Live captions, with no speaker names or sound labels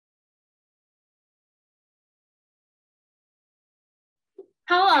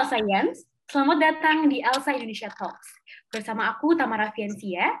Halo Alsayans, selamat datang di Alsa Indonesia Talks. Bersama aku Tamara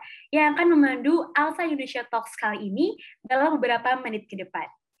Fiansia yang akan memandu Alsa Indonesia Talks kali ini dalam beberapa menit ke depan.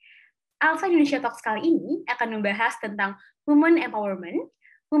 Alsa Indonesia Talks kali ini akan membahas tentang women empowerment,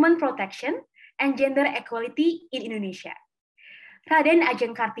 women protection, and gender equality in Indonesia. Raden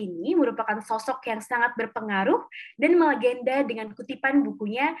Ajeng Kartini merupakan sosok yang sangat berpengaruh dan melegenda dengan kutipan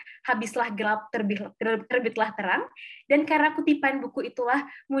bukunya Habislah Gelap Terbitlah Terang, dan karena kutipan buku itulah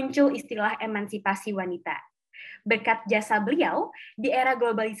muncul istilah emansipasi wanita. Berkat jasa beliau, di era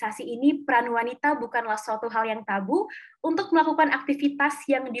globalisasi ini peran wanita bukanlah suatu hal yang tabu untuk melakukan aktivitas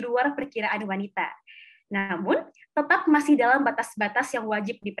yang di luar perkiraan wanita. Namun, tetap masih dalam batas-batas yang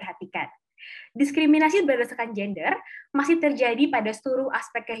wajib diperhatikan. Diskriminasi berdasarkan gender masih terjadi pada seluruh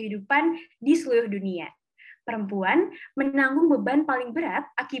aspek kehidupan di seluruh dunia. Perempuan menanggung beban paling berat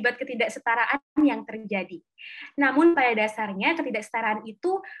akibat ketidaksetaraan yang terjadi. Namun pada dasarnya ketidaksetaraan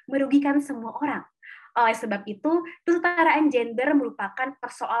itu merugikan semua orang. Oleh sebab itu, kesetaraan gender merupakan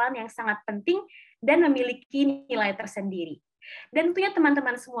persoalan yang sangat penting dan memiliki nilai tersendiri. Dan tentunya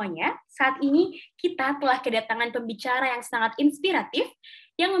teman-teman semuanya, saat ini kita telah kedatangan pembicara yang sangat inspiratif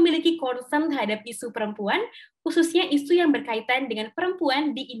yang memiliki concern terhadap isu perempuan, khususnya isu yang berkaitan dengan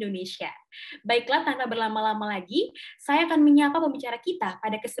perempuan di Indonesia. Baiklah, tanpa berlama-lama lagi, saya akan menyapa pembicara kita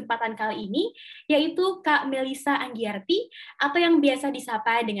pada kesempatan kali ini, yaitu Kak Melisa Anggiarti, atau yang biasa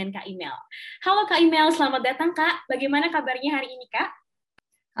disapa dengan Kak Imel. Halo Kak Imel, selamat datang Kak. Bagaimana kabarnya hari ini Kak?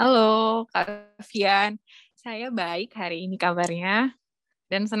 Halo Kak Fian, saya baik hari ini kabarnya,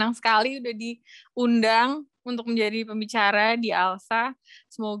 dan senang sekali udah diundang untuk menjadi pembicara di ALSA.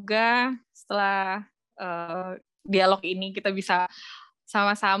 Semoga setelah dialog ini kita bisa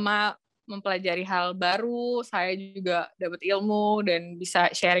sama-sama mempelajari hal baru, saya juga dapat ilmu dan bisa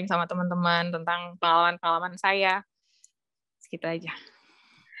sharing sama teman-teman tentang pengalaman-pengalaman saya. Segitu aja.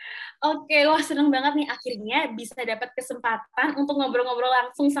 Oke, wah senang banget nih akhirnya bisa dapat kesempatan untuk ngobrol-ngobrol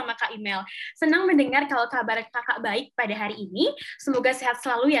langsung sama Kak Imel. Senang mendengar kalau kabar kakak baik pada hari ini. Semoga sehat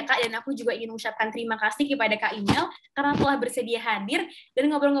selalu ya Kak, dan aku juga ingin mengucapkan terima kasih kepada Kak Imel karena telah bersedia hadir dan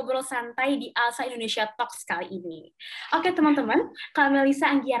ngobrol-ngobrol santai di Alsa Indonesia Talks kali ini. Oke teman-teman, Kak Melisa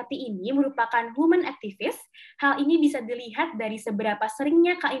Anggiarti ini merupakan woman activist. Hal ini bisa dilihat dari seberapa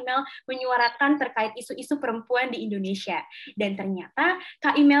seringnya Kak Imel menyuarakan terkait isu-isu perempuan di Indonesia. Dan ternyata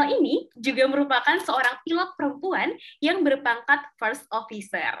Kak Imel ini juga merupakan seorang pilot perempuan yang berpangkat first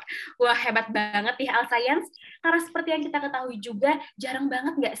officer. Wah, hebat banget ya Alsayans. Karena seperti yang kita ketahui juga, jarang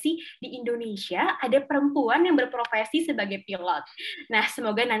banget nggak sih di Indonesia ada perempuan yang berprofesi sebagai pilot. Nah,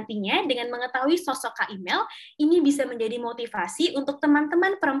 semoga nantinya dengan mengetahui sosok Kak Imel, ini bisa menjadi motivasi untuk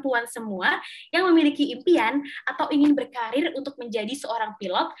teman-teman perempuan semua yang memiliki impian atau ingin berkarir untuk menjadi seorang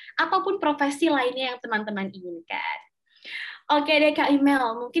pilot ataupun profesi lainnya yang teman-teman inginkan. Oke deh Kak Imel,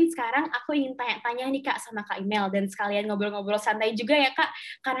 mungkin sekarang aku ingin tanya-tanya nih Kak sama Kak Imel, dan sekalian ngobrol-ngobrol santai juga ya Kak,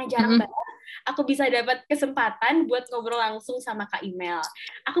 karena jarang banget aku bisa dapat kesempatan buat ngobrol langsung sama Kak Imel.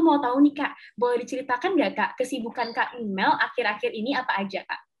 Aku mau tahu nih Kak, boleh diceritakan nggak Kak kesibukan Kak Imel akhir-akhir ini apa aja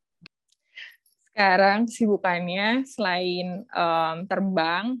Kak? Sekarang kesibukannya selain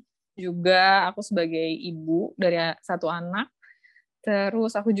terbang, juga aku sebagai ibu dari satu anak,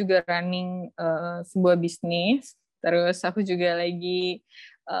 terus aku juga running sebuah bisnis, terus aku juga lagi,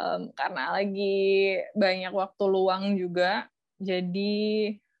 karena lagi banyak waktu luang juga,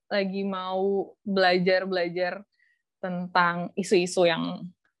 jadi lagi mau belajar-belajar tentang isu-isu yang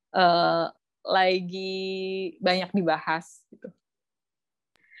lagi banyak dibahas gitu.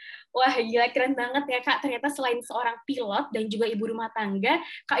 Wah, gila keren banget ya Kak. Ternyata selain seorang pilot dan juga ibu rumah tangga,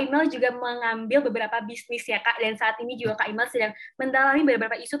 Kak Imel juga mengambil beberapa bisnis ya Kak. Dan saat ini juga Kak Imel sedang mendalami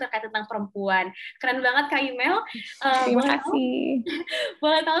beberapa isu terkait tentang perempuan. Keren banget Kak Imel. Terima kasih.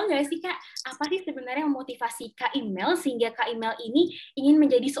 Boleh tahu nggak sih Kak, apa sih sebenarnya yang memotivasi Kak Imel sehingga Kak Imel ini ingin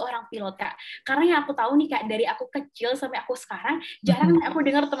menjadi seorang pilot Kak? Karena yang aku tahu nih Kak, dari aku kecil sampai aku sekarang, jarang aku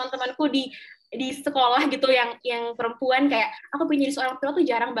dengar teman-temanku di sekolah gitu yang perempuan kayak aku pengen jadi seorang pilot tuh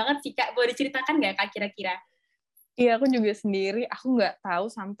jarang banget sih Kak. Boleh diceritakan nggak Kak kira-kira? Iya, aku juga sendiri, aku nggak tahu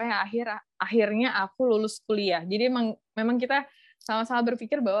sampai akhirnya aku lulus kuliah. Jadi memang kita sama-sama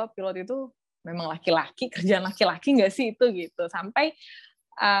berpikir bahwa pilot itu memang laki-laki, kerjaan laki-laki nggak sih itu gitu. Sampai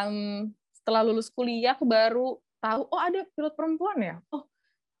setelah lulus kuliah aku baru tahu, oh ada pilot perempuan ya. Oh,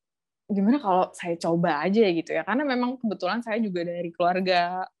 gimana kalau saya coba aja gitu ya, karena memang kebetulan saya juga dari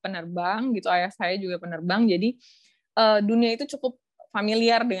keluarga penerbang gitu, ayah saya juga penerbang, jadi dunia itu cukup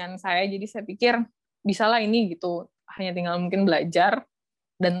familiar dengan saya, jadi saya pikir bisalah ini gitu, hanya tinggal mungkin belajar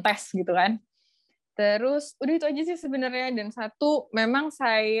dan tes gitu kan. Terus udah itu aja sih sebenarnya. Dan satu, memang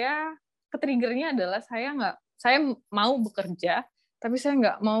saya ketriggernya adalah saya mau bekerja tapi saya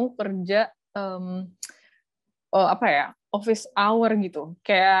nggak mau kerja office hour gitu,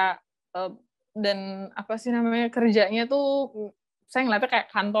 kayak dan apa sih namanya, kerjanya tuh saya ngeliatnya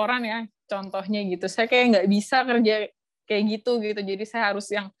kayak kantoran ya contohnya gitu. Saya kayak nggak bisa kerja kayak gitu. Jadi saya harus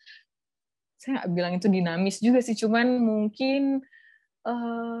yang, saya nggak bilang itu dinamis juga sih, cuman mungkin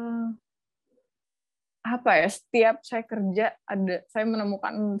setiap saya kerja saya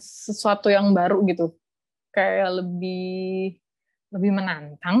menemukan sesuatu yang baru gitu, kayak lebih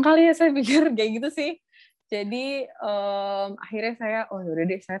menantang kali ya, saya pikir kayak gitu sih. Jadi akhirnya saya yaudah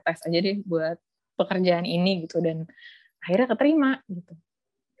deh, saya tes aja deh buat pekerjaan ini gitu, dan akhirnya keterima gitu.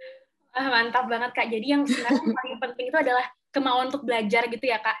 Mantap banget Kak. Jadi yang sebenarnya paling penting itu adalah kemauan untuk belajar gitu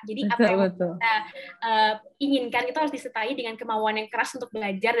ya Kak. Jadi apa yang kita inginkan itu harus disertai dengan kemauan yang keras untuk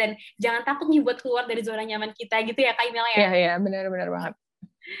belajar, dan jangan takut nih buat keluar dari zona nyaman kita gitu ya Kak Imel ya. Iya, benar banget.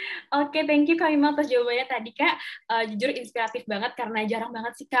 Oke, thank you Kak Imel atas jawabannya tadi Kak. Jujur inspiratif banget karena jarang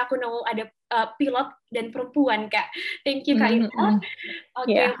banget sih Kak aku nemu ada pilot dan perempuan Kak. Thank you Kak Imel.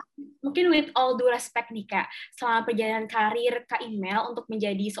 Oke, mungkin with all due respect nih Kak, selama perjalanan karir Kak Imel untuk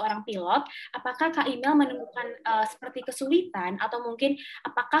menjadi seorang pilot, apakah Kak Imel menemukan seperti kesulitan atau mungkin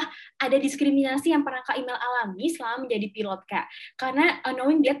apakah ada diskriminasi yang pernah Kak Imel alami selama menjadi pilot Kak? Karena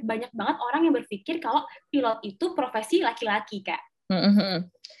knowing that banyak banget orang yang berpikir kalau pilot itu profesi laki-laki Kak.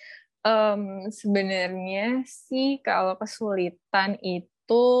 Sebenarnya sih kalau kesulitan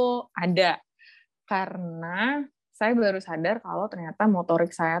itu ada, karena saya baru sadar kalau ternyata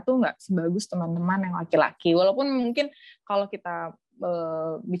motorik saya tuh nggak sebagus teman-teman yang laki-laki. Walaupun mungkin kalau kita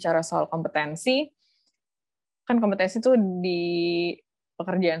bicara soal kompetensi, kan kompetensi tuh di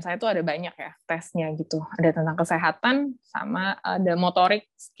pekerjaan saya tuh ada banyak ya tesnya gitu. Ada tentang kesehatan, sama ada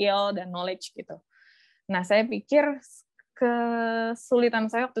motorik, skill, dan knowledge gitu. Nah, saya pikir kesulitan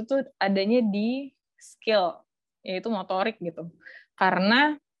saya waktu itu adanya di skill, yaitu motorik gitu.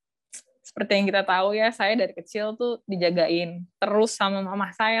 Karena seperti yang kita tahu ya, saya dari kecil tuh dijagain terus sama mama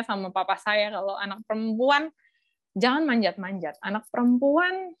saya, sama papa saya, kalau anak perempuan jangan manjat-manjat. Anak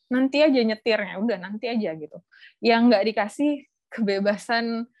perempuan nanti aja nyetirnya, udah nanti aja gitu. Yang nggak dikasih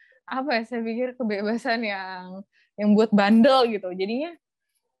kebebasan, saya pikir kebebasan yang buat bandel gitu. Jadinya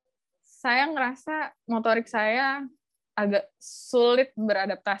saya ngerasa motorik saya agak sulit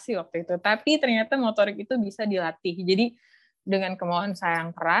beradaptasi waktu itu. Tapi ternyata motorik itu bisa dilatih. Jadi dengan kemauan saya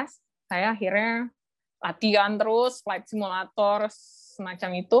yang keras, saya akhirnya latihan terus, flight simulator,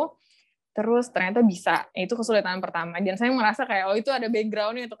 semacam itu. Terus ternyata bisa. Itu kesulitan pertama. Dan saya merasa kayak, itu ada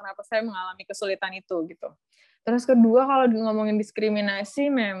background-nya itu kenapa saya mengalami kesulitan itu gitu. Terus kedua, kalau ngomongin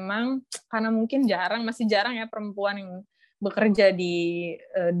diskriminasi, memang karena mungkin masih jarang ya perempuan yang bekerja di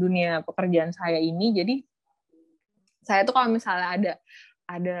dunia pekerjaan saya ini. Jadi saya tuh kalau misalnya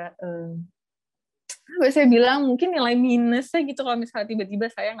ada saya bilang mungkin nilai minusnya gitu, kalau misalnya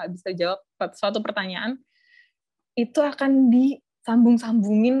tiba-tiba saya nggak bisa jawab suatu pertanyaan, itu akan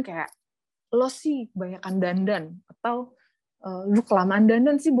disambung-sambungin kayak, lo sih kebanyakan dandan, atau lu kelamaan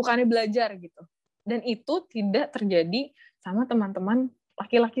dandan sih, bukannya belajar gitu. Dan itu tidak terjadi sama teman-teman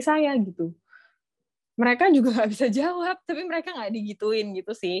laki-laki saya gitu. Mereka juga nggak bisa jawab, tapi mereka nggak digituin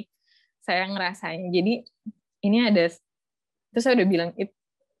gitu sih, saya ngerasanya. Jadi ini itu saya udah bilang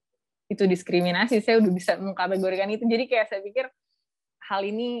itu diskriminasi, saya udah bisa mengkategorikan itu. Jadi kayak saya pikir hal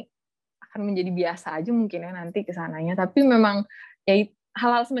ini akan menjadi biasa aja mungkin ya nanti kesananya. Tapi memang ya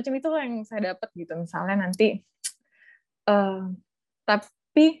hal-hal semacam itu yang saya dapat gitu. Misalnya nanti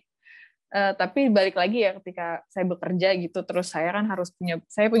tapi balik lagi ya, ketika saya bekerja gitu, terus saya kan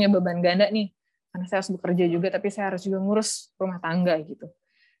saya punya beban ganda nih, karena saya harus bekerja juga, tapi saya harus juga ngurus rumah tangga gitu.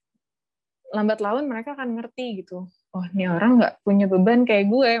 Lambat laun mereka akan ngerti gitu, oh ini orang nggak punya beban kayak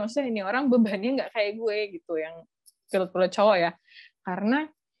gue, maksudnya ini orang bebannya nggak kayak gue gitu, yang pilot-pilot cowok ya,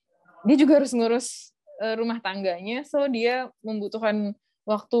 karena dia juga harus ngurus rumah tangganya, so dia membutuhkan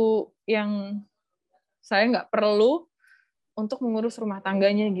waktu yang saya nggak perlu untuk mengurus rumah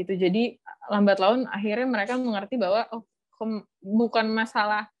tangganya gitu. Jadi lambat laun akhirnya mereka mengerti bahwa bukan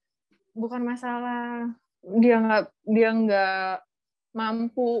masalah dia nggak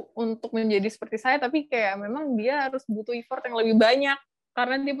mampu untuk menjadi seperti saya, tapi kayak memang dia harus butuh effort yang lebih banyak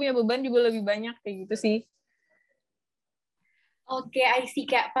karena dia punya beban juga lebih banyak kayak gitu sih. Oke, I see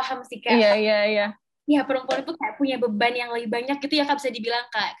Kak, paham sih Kak. Iya. Ya, perempuan itu kayak punya beban yang lebih banyak gitu ya Kak, bisa dibilang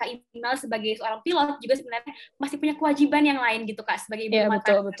Kak Imel sebagai seorang pilot juga sebenarnya masih punya kewajiban yang lain gitu Kak, sebagai ibu rumah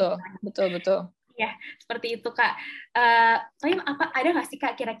tangga. Betul. Ya, seperti itu Kak. Tapi ada nggak sih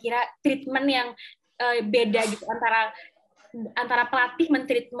Kak kira-kira treatment yang beda gitu antara pelatih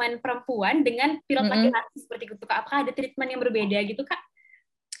mentreatment perempuan dengan pilot laki-laki seperti itu Kak? Apakah ada treatment yang berbeda gitu Kak?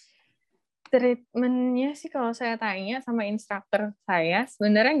 Treatmentnya sih kalau saya tanya sama instruktur saya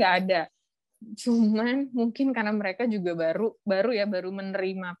sebenarnya nggak ada. Cuman mungkin karena mereka juga baru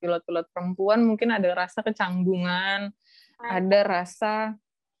menerima pilot-pilot perempuan, mungkin ada rasa kecanggungan, ada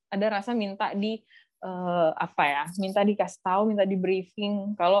rasa minta minta dikasih tahu, minta di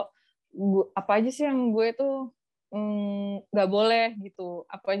briefing kalau apa aja sih yang gue tuh nggak boleh gitu,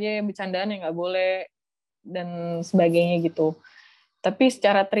 apa aja yang bercandaan yang nggak boleh dan sebagainya gitu. Tapi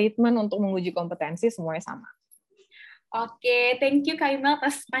secara treatment untuk menguji kompetensi semuanya sama. Oke, thank you Kak Imel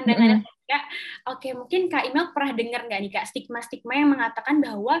atas pandangannya. Kak. Oke, mungkin Kak Imel pernah dengar nggak nih Kak, stigma-stigma yang mengatakan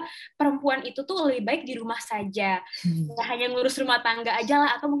bahwa perempuan itu tuh lebih baik di rumah saja. Nggak hanya ngurus rumah tangga aja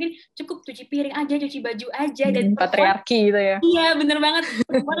lah, atau mungkin cukup cuci piring aja, cuci baju aja. Dan patriarki gitu ya. Iya, bener banget.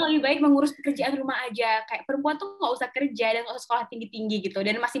 Perempuan lebih baik mengurus pekerjaan rumah aja. Kayak perempuan tuh nggak usah kerja dan nggak usah sekolah tinggi-tinggi gitu.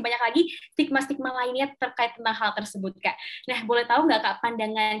 Dan masih banyak lagi stigma-stigma lainnya terkait tentang hal tersebut, Kak. Nah, boleh tahu nggak Kak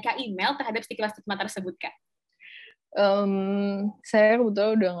pandangan Kak Imel terhadap stigma-stigma tersebut, Kak? Saya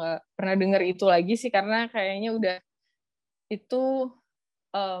kebetulan udah nggak pernah dengar itu lagi sih, karena kayaknya udah itu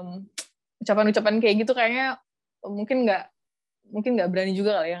ucapan-ucapan kayak gitu kayaknya mungkin nggak berani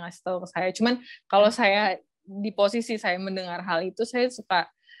juga kali ya ngasih tahu ke saya. Cuman kalau saya di posisi saya mendengar hal itu, saya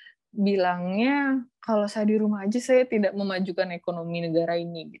suka bilangnya kalau saya di rumah aja saya tidak memajukan ekonomi negara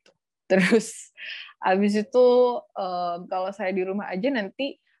ini gitu. Terus abis itu kalau saya di rumah aja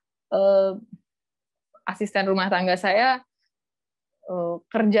nanti asisten rumah tangga saya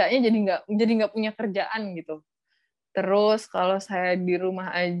kerjanya jadi nggak punya kerjaan gitu. Terus kalau saya di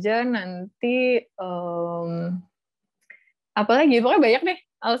rumah aja nanti apalagi pokoknya banyak deh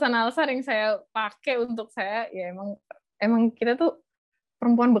alasan-alasan yang saya pakai untuk saya ya emang kita tuh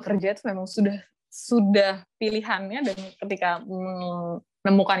perempuan bekerja itu memang sudah pilihannya, dan ketika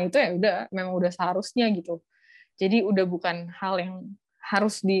menemukan itu ya udah memang udah seharusnya gitu. Jadi udah bukan hal yang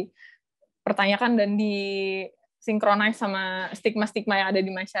harus dipertanyakan dan disinkronis sama stigma-stigma yang ada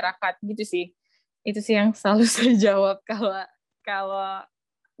di masyarakat gitu sih. Itu sih yang selalu saya jawab kalau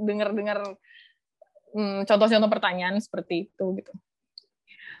dengar contoh-contoh pertanyaan seperti itu gitu.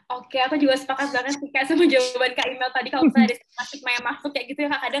 Oke, aku juga sepakat banget sih Kak sama jawaban Kak Imel tadi. Kalau misalnya ada stigma yang masuk kayak gitu ya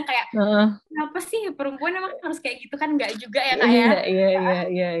Kak, kadang kayak kenapa sih perempuan emang harus kayak gitu, kan nggak juga ya Kak ya.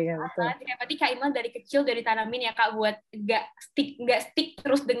 Iya betul. Berarti Kak Imel dari kecil dari tanamin ya Kak buat nggak stick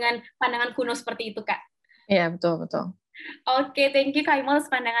terus dengan pandangan kuno seperti itu Kak. Iya betul. Oke, thank you Kak Imel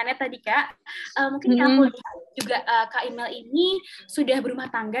pandangannya tadi Kak. Mungkin kamu juga Kak Imel ini sudah berumah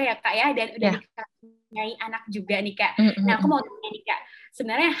tangga ya Kak ya, dan udah dikaruniai anak juga nih Kak. Nah aku mau tanya nih Kak,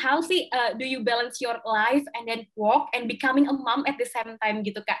 sebenarnya how sih do you balance your life and then work and becoming a mom at the same time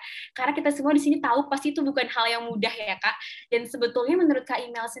gitu Kak? Karena kita semua di sini tahu pasti itu bukan hal yang mudah ya Kak. Dan sebetulnya menurut Kak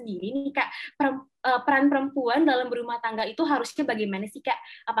Imel sendiri nih Kak, peran perempuan dalam berumah tangga itu harusnya bagaimana sih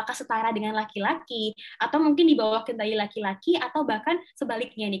Kak? Apakah setara dengan laki-laki atau mungkin di bawah kendali laki-laki atau bahkan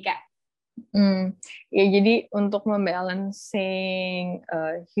sebaliknya nih Kak? Ya jadi untuk membalancing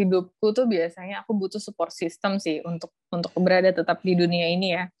hidupku tuh biasanya aku butuh support system sih untuk berada tetap di dunia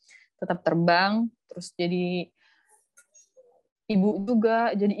ini ya, tetap terbang, terus jadi ibu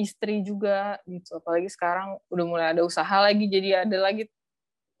juga, jadi istri juga gitu. Apalagi sekarang udah mulai ada usaha lagi, jadi ada lagi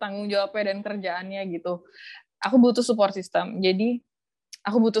tanggung jawabnya dan kerjaannya gitu. Aku butuh support system. Jadi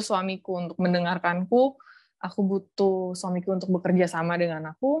aku butuh suamiku untuk mendengarkanku, aku butuh suamiku untuk bekerja sama dengan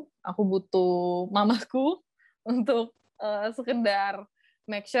aku butuh mamaku untuk sekedar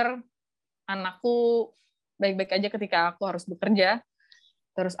make sure anakku baik-baik aja ketika aku harus bekerja.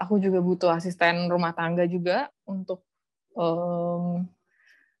 Terus aku juga butuh asisten rumah tangga juga untuk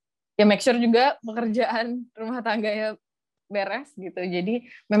ya make sure juga pekerjaan rumah tangga ya beres gitu. Jadi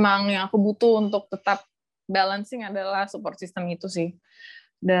memang yang aku butuh untuk tetap balancing adalah support system itu sih.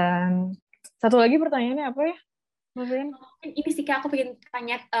 Dan satu lagi pertanyaannya apa ya? Ini sih Kak, aku pengen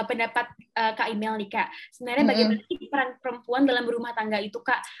tanya pendapat Kak Imel nih Kak. Sebenarnya bagaimana sih peran perempuan dalam berumah tangga itu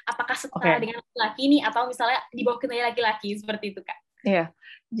Kak? Apakah setara dengan laki-laki nih atau misalnya di bawah kendali laki-laki seperti itu Kak? Iya,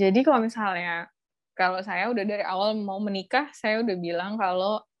 jadi kalau saya udah dari awal mau menikah, saya udah bilang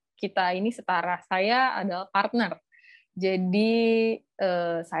kalau kita ini setara. Saya adalah partner. Jadi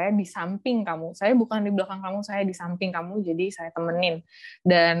saya di samping kamu. Saya bukan di belakang kamu, saya di samping kamu. Jadi saya temenin.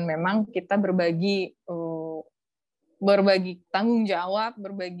 Dan memang kita berbagi tanggung jawab,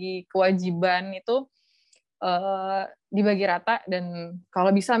 berbagi kewajiban itu dibagi rata, dan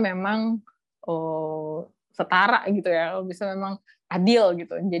kalau bisa memang setara gitu ya. Kalau bisa memang adil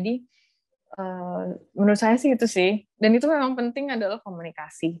gitu. Jadi menurut saya sih itu sih. Dan itu memang penting adalah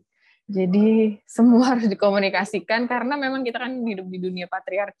komunikasi. Jadi semua harus dikomunikasikan, karena memang kita kan hidup di dunia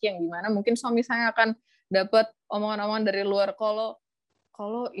patriarki yang dimana mungkin suami saya akan dapat omongan-omongan dari luar, kalau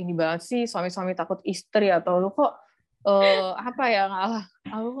kalau ini banget sih suami-suami takut istri, atau lu kok apa ya,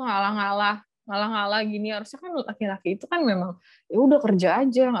 aku ngalah gini. Harusnya kan laki-laki itu kan memang ya udah kerja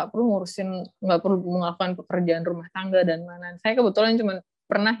aja, nggak perlu melakukan pekerjaan rumah tangga dan mana. Saya kebetulan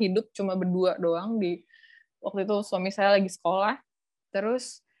pernah hidup cuma berdua doang waktu itu suami saya lagi sekolah.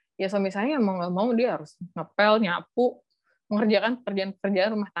 Terus ya suami saya mau nggak mau dia harus ngepel, nyapu, mengerjakan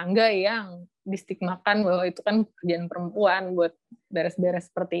pekerjaan rumah tangga yang distigmakan bahwa itu kan pekerjaan perempuan buat beres-beres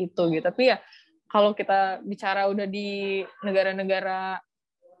seperti itu gitu. Tapi ya kalau kita bicara udah di negara-negara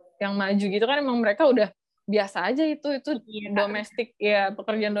yang maju gitu kan emang mereka udah biasa aja itu domestik ya,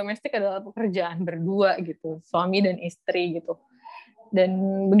 pekerjaan domestik adalah pekerjaan berdua gitu, suami dan istri gitu. Dan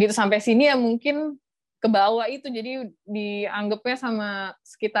begitu sampai sini ya mungkin ke bawah itu, jadi dianggapnya sama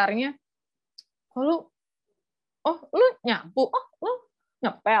sekitarnya, lu nyapu, lu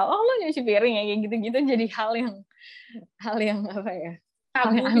ngepel, lu nyuci piring ya, kayak gitu-gitu. Jadi hal yang apa ya, hal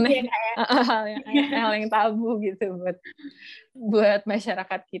yang aneh, hal yang tabu gitu buat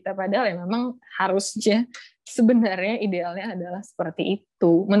masyarakat kita. Padahal ya memang harusnya sebenarnya idealnya adalah seperti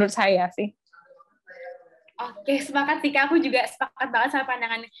itu menurut saya sih. Oke, sepakat sih Kak. Aku juga sepakat banget sama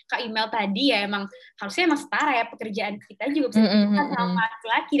pandangan Kak Imel tadi ya. Emang harusnya emang setara ya, pekerjaan kita juga bisa dilakukan sama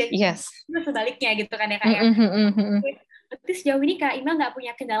laki-laki dan sebaliknya gitu kan ya Kak ya. Berarti sejauh ini Kak Imel nggak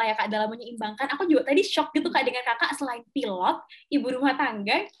punya kendala ya Kak dalam menyeimbangkan. Aku juga tadi shock gitu Kak dengan Kakak selain pilot, ibu rumah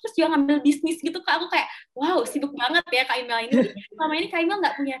tangga, terus juga ngambil bisnis gitu Kak. Aku kayak, wow sibuk banget ya Kak Imel ini. Selama ini Kak Imel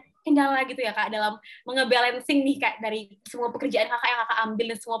nggak punya kendala gitu ya Kak dalam nge-balancing nih Kak dari semua pekerjaan Kakak yang Kakak ambil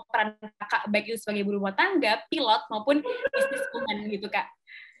dan semua peran Kakak baik itu sebagai ibu rumah tangga, pilot maupun bisnis woman gitu Kak.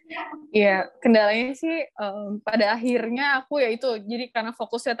 Iya, kendalanya sih pada akhirnya aku ya itu, jadi karena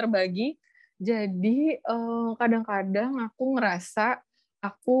fokusnya terbagi, jadi kadang-kadang aku ngerasa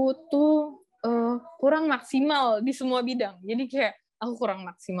aku tuh kurang maksimal di semua bidang. Jadi kayak aku kurang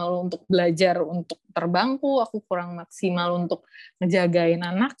maksimal untuk belajar untuk terbangku, aku kurang maksimal untuk ngejagain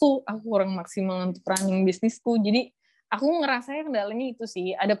anakku, aku kurang maksimal untuk running bisnisku. Jadi aku ngerasanya kendalanya itu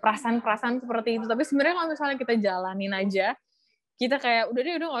sih, ada perasaan-perasaan seperti itu. Tapi sebenarnya kalau misalnya kita jalanin aja, kita kayak udah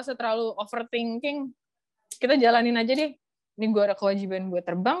nggak usah terlalu overthinking, kita jalanin aja deh. Ini gue ada kewajiban buat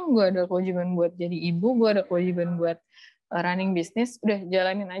terbang, gue ada kewajiban buat jadi ibu, gue ada kewajiban buat running bisnis, udah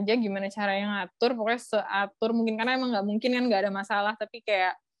jalanin aja gimana caranya ngatur, pokoknya seatur mungkin, karena emang nggak mungkin kan nggak ada masalah, tapi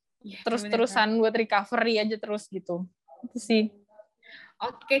kayak terus-terusan buat recovery aja terus gitu. Itu sih.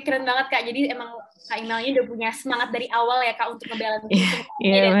 Oke, keren banget Kak. Jadi emang Kak Imelnya udah punya semangat dari awal ya Kak untuk nge-balance.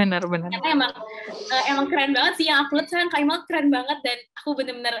 Iya, benar. Ternyata emang keren banget sih yang aku lihat sekarang Kak Imel keren banget dan aku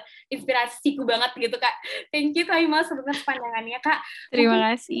bener-bener inspirasiku banget gitu Kak. Thank you Kak Imel sebenarnya pandangannya Kak. Terima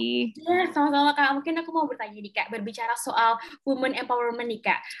kasih. Ya, sama-sama Kak. Mungkin aku mau bertanya nih Kak, berbicara soal women empowerment nih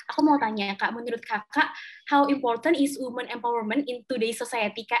Kak. Aku mau tanya Kak, menurut Kakak, how important is women empowerment in today's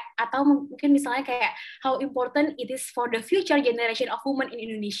society Kak? Atau mungkin misalnya kayak how important it is for the future generation of women in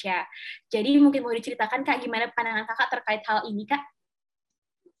Indonesia. Jadi mungkin mau diceritakan Kak, gimana pandangan Kakak terkait hal ini Kak?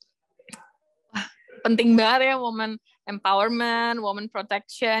 Wah, penting banget ya women empowerment, women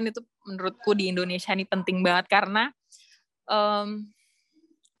protection, itu menurutku di Indonesia ini penting banget karena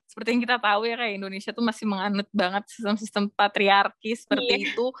seperti yang kita tahu ya kayak Indonesia tuh masih menganut banget sistem-sistem patriarki seperti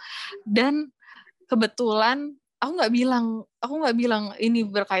itu. Dan kebetulan aku nggak bilang ini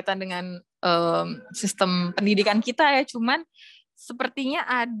berkaitan dengan sistem pendidikan kita ya, cuman sepertinya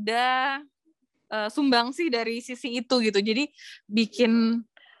ada sumbangsih dari sisi itu gitu. Jadi bikin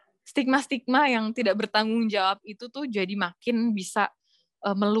stigma-stigma yang tidak bertanggung jawab itu tuh jadi makin bisa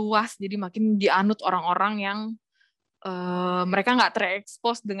meluas, jadi makin dianut orang-orang yang mereka nggak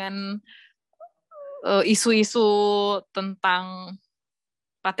terekspos dengan isu-isu tentang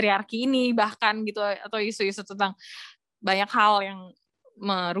patriarki ini bahkan gitu, atau isu-isu tentang banyak hal yang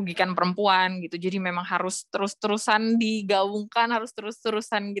merugikan perempuan gitu. Jadi memang harus terus-terusan digaungkan, harus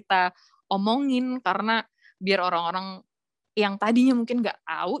terus-terusan kita omongin karena biar orang-orang yang tadinya mungkin nggak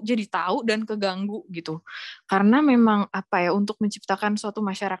tahu jadi tahu dan keganggu gitu. Karena memang apa ya, untuk menciptakan suatu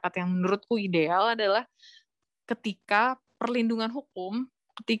masyarakat yang menurutku ideal adalah ketika perlindungan hukum,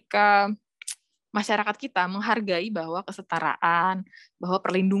 ketika masyarakat kita menghargai bahwa kesetaraan, bahwa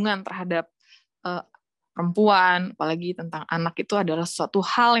perlindungan terhadap perempuan, apalagi tentang anak, itu adalah suatu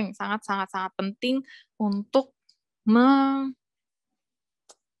hal yang sangat-sangat penting untuk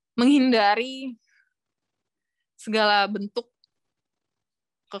menghindari segala bentuk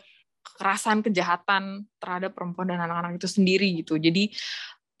kekerasan, kejahatan terhadap perempuan dan anak-anak itu sendiri gitu. Jadi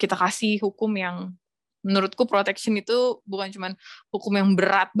kita kasih hukum yang menurutku protection itu bukan cuma hukum yang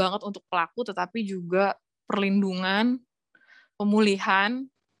berat banget untuk pelaku, tetapi juga perlindungan, pemulihan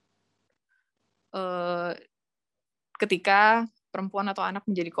ketika perempuan atau anak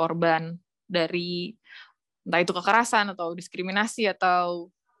menjadi korban dari entah itu kekerasan atau diskriminasi atau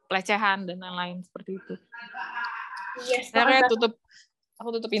pelecehan dan lain-lain seperti itu. Yes, Saya kayak aku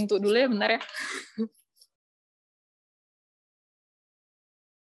tutup pintu dulu ya, bentar ya.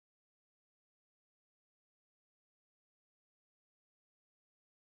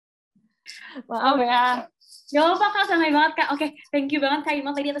 Maaf ya. Gak apa Kak, santai banget Kak. Oke, thank you banget Kak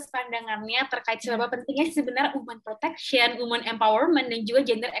Imal tadi atas pandangannya terkait seberapa pentingnya sebenarnya women protection, women empowerment, dan juga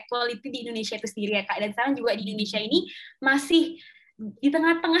gender equality di Indonesia itu sendiri ya Kak. Dan sekarang juga di Indonesia ini masih di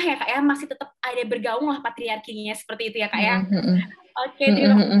tengah-tengah ya Kak ya, masih tetap ada bergaung lah patriarkinya seperti itu ya Kak ya. Oke,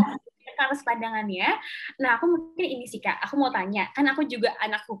 terima kasih atas pandangannya. Nah, aku mungkin ini sih Kak, aku mau tanya, kan aku juga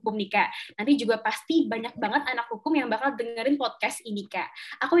anak hukum nih Kak. Nanti juga pasti banyak banget anak hukum yang bakal dengerin podcast ini Kak.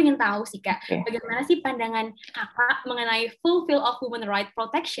 Aku ingin tahu sih Kak, bagaimana sih pandangan Kakak mengenai fulfill of women right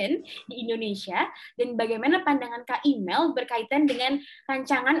protection di Indonesia, dan bagaimana pandangan Kak Imel berkaitan dengan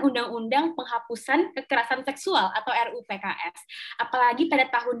rancangan undang-undang penghapusan kekerasan seksual atau RUU PKS. Apalagi pada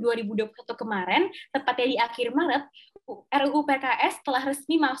tahun 2021 kemarin, tepatnya di akhir Maret, RUU PKS telah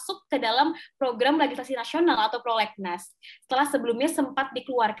resmi masuk ke dalam program legislasi nasional atau prolegnas setelah sebelumnya sempat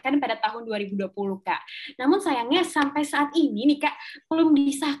dikeluarkan pada tahun 2020 Kak. Namun sayangnya sampai saat ini nih Kak belum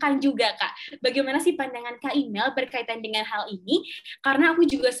disahkan juga Kak. Bagaimana sih pandangan Kak Imel berkaitan dengan hal ini? Karena aku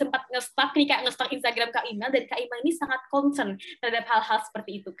juga sempat nge-stalk nih Kak, nge-stalk Instagram Kak Imel, dan Kak Imel ini sangat concern terhadap hal-hal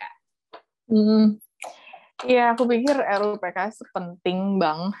seperti itu Kak. Iya, aku pikir RUU PKS penting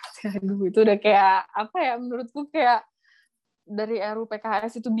banget. Aduh, itu udah kayak apa ya? Menurutku kayak dari RUU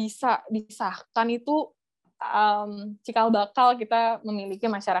PKS itu bisa disahkan itu cikal bakal kita memiliki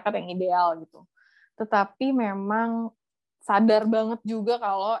masyarakat yang ideal gitu. Tetapi memang sadar banget juga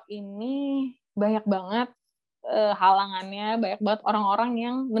kalau ini banyak banget halangannya, banyak banget orang-orang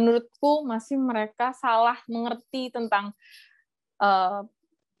yang menurutku masih mereka salah mengerti tentang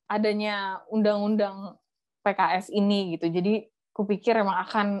adanya undang-undang PKS ini gitu. Jadi kupikir emang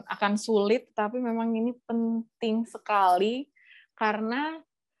akan sulit, tapi memang ini penting sekali karena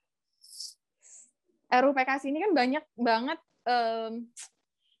RUU PKS ini kan banyak banget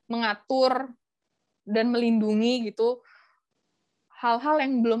mengatur dan melindungi gitu hal-hal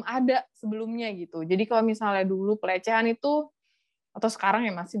yang belum ada sebelumnya gitu. Jadi kalau misalnya dulu pelecehan itu, atau sekarang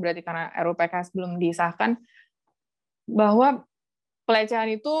ya masih berarti karena RUU PKS belum disahkan, bahwa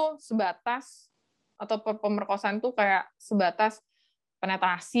pelecehan itu sebatas, atau pemerkosaan itu kayak sebatas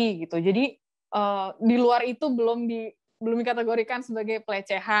penetrasi gitu. Jadi di luar itu belum dikategorikan sebagai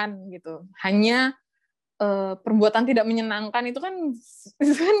pelecehan gitu. Hanya perbuatan tidak menyenangkan itu kan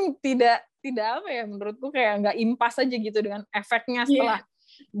tidak apa ya, menurutku kayak nggak impas aja gitu dengan efeknya setelah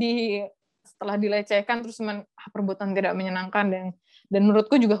dilecehkan terus perbuatan tidak menyenangkan, dan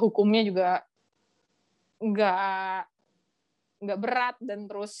menurutku juga hukumnya juga nggak berat, dan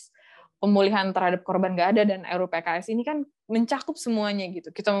terus pemulihan terhadap korban nggak ada, dan RUU PKS ini kan mencakup semuanya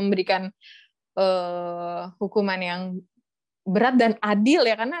gitu. Kita memberikan hukuman yang berat dan adil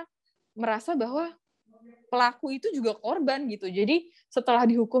ya, karena merasa bahwa pelaku itu juga korban gitu. Jadi setelah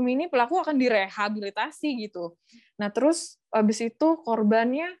dihukum ini pelaku akan direhabilitasi gitu. Nah terus habis itu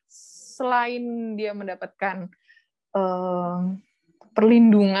korbannya selain dia mendapatkan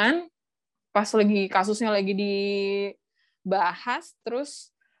perlindungan pas lagi kasusnya lagi dibahas,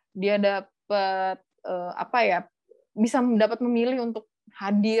 terus dia dapat bisa dapat memilih untuk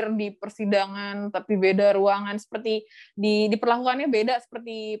hadir di persidangan tapi beda ruangan, seperti diperlakukannya beda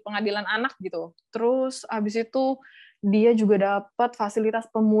seperti pengadilan anak gitu. Terus habis itu dia juga dapat fasilitas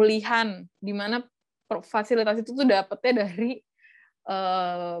pemulihan, di mana fasilitas itu tuh dapetnya dari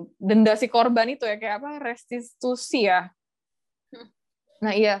denda si korban itu ya, kayak apa, restitusi ya.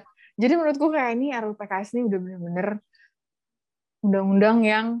 Nah iya, jadi menurutku kayak ini RUU PKS ini udah bener-bener undang-undang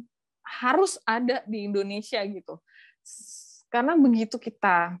yang harus ada di Indonesia gitu. Karena begitu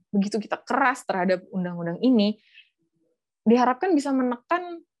kita keras terhadap undang-undang ini, diharapkan bisa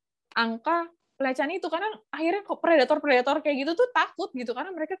menekan angka pelecehan itu, karena akhirnya kok predator kayak gitu tuh takut gitu,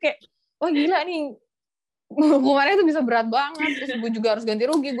 karena mereka kayak, oh gila nih hukumannya tuh bisa berat banget, terus gue juga harus ganti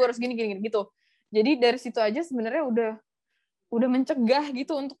rugi, gue harus gini gitu. Jadi dari situ aja sebenarnya udah mencegah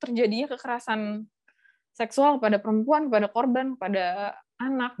gitu untuk terjadinya kekerasan seksual pada perempuan, pada korban, pada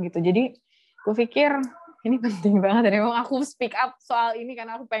anak gitu. Jadi gue pikir ini penting banget, dan memang aku speak up soal ini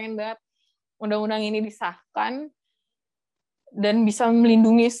karena aku pengen banget undang-undang ini disahkan dan bisa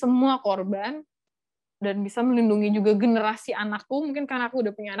melindungi semua korban, dan bisa melindungi juga generasi anakku, mungkin karena aku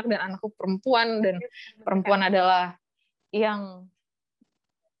udah punya anak dan anakku perempuan, dan perempuan adalah yang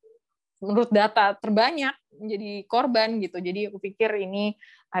menurut data terbanyak menjadi korban gitu. Jadi aku pikir ini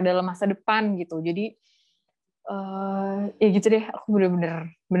adalah masa depan gitu. Jadi Ya gitu deh, aku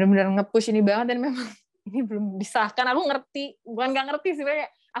bener-bener nge-push ini banget, dan memang ini belum disahkan. Aku ngerti, bukan nggak ngerti sih,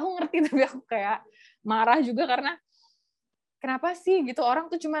 aku ngerti, tapi aku kayak marah juga karena kenapa sih gitu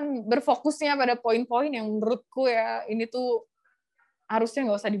orang tuh cuman berfokusnya pada poin-poin yang menurutku ya ini tuh harusnya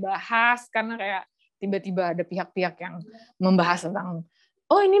nggak usah dibahas, karena kayak tiba-tiba ada pihak-pihak yang membahas tentang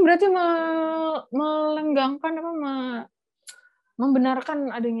ini berarti melenggangkan apa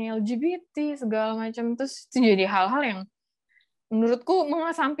membenarkan adanya LGBT segala macam, terus itu jadi hal-hal yang menurutku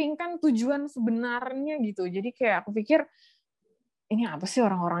mengesampingkan tujuan sebenarnya gitu. Jadi kayak aku pikir ini apa sih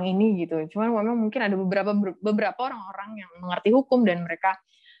orang-orang ini gitu. Cuman memang mungkin ada beberapa orang-orang yang mengerti hukum dan mereka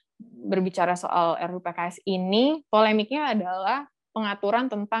berbicara soal RUU PKS ini, polemiknya adalah pengaturan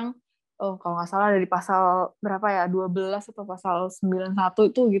tentang kalau nggak salah dari pasal berapa ya, 12 atau pasal 91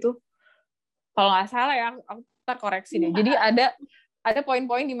 itu gitu. Kalau nggak salah ya, aku terkoreksi deh. Jadi ada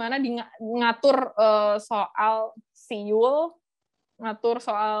poin-poin di mana ngatur soal siul, ngatur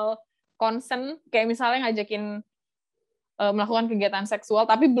soal consent, kayak misalnya ngajakin melakukan kegiatan seksual,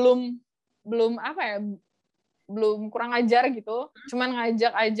 tapi belum apa ya, belum kurang ajar gitu, cuman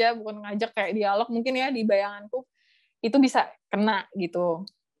ngajak aja, bukan ngajak kayak dialog mungkin ya di bayanganku, itu bisa kena gitu.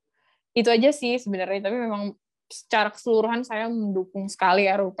 Itu aja sih sebenarnya, tapi memang secara keseluruhan saya mendukung sekali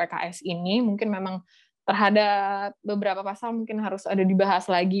RUU PKS ini. Mungkin memang terhadap beberapa pasal mungkin harus ada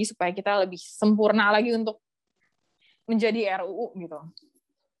dibahas lagi supaya kita lebih sempurna lagi untuk menjadi RUU gitu.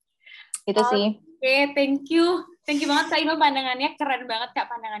 Itu sih. Oke, thank you. Thank you banget Kak Imel, pandangannya keren banget Kak,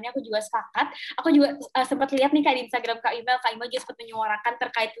 pandangannya aku juga sepakat. Aku juga sempat lihat nih Kak di Instagram Kak Imel juga sempat menyuarakan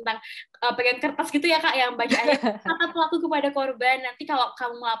terkait tentang pegang kertas gitu ya Kak, yang bacaannya kata pelaku kepada korban, nanti kalau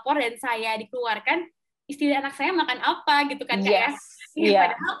kamu melapor dan saya dikeluarkan, istri anak saya makan apa gitu kan Kak ya.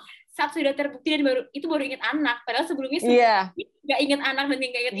 Padahal saat sudah terbukti dan baru ingat anak, padahal sebelumnya nggak ingat anak dan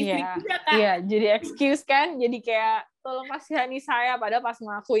nggak ingat istri juga Kak. Iya, jadi excuse kan, jadi kayak tolong kasihani saya, padahal pas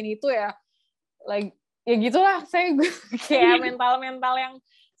ngelakuin itu ya like ya gitulah, saya kayak mental yang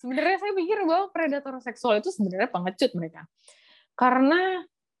sebenarnya saya pikir bahwa predator seksual itu sebenarnya pengecut mereka, karena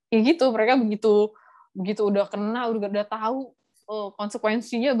ya gitu, mereka begitu udah kena, udah tahu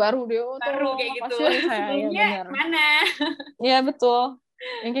konsekuensinya baru kayak gitu sebelumnya ya, mana ya betul,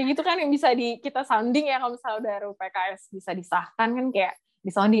 yang kayak gitu kan yang bisa kita sounding ya, kalau misalnya udah RUU PKS bisa disahkan kan, kayak di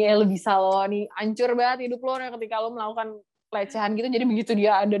sounding lo bisa lo nih hancur banget hidup lo ketika lo melakukan pelecehan gitu. Jadi begitu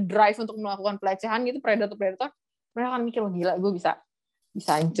dia ada drive untuk melakukan pelecehan gitu, predator mereka akan mikir, oh gila, gue bisa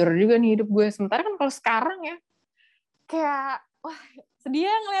hancur juga nih hidup gue. Sementara kan kalau sekarang ya kayak wah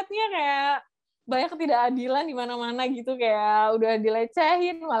sedih ya ngeliatnya, kayak banyak ketidakadilan di mana-mana gitu, kayak udah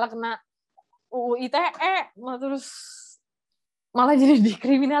dilecehin malah kena UU ITE, malah jadi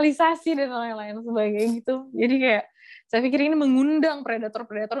dikriminalisasi dan lain-lain sebagainya gitu. Jadi kayak saya pikir ini mengundang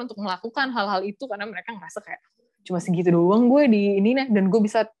predator-predator untuk melakukan hal-hal itu, karena mereka ngerasa kayak cuma segitu doang gue di ini nih, dan gue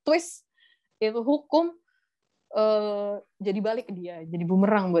bisa twist itu hukum jadi balik ke dia, jadi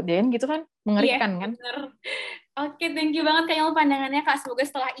bumerang buat dia gitu kan, mengerikan kan. Oke, thank you banget Kak Imel pandangannya Kak. Semoga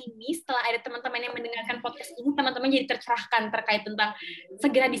setelah ada teman-teman yang mendengarkan podcast ini, teman-teman jadi tercerahkan terkait tentang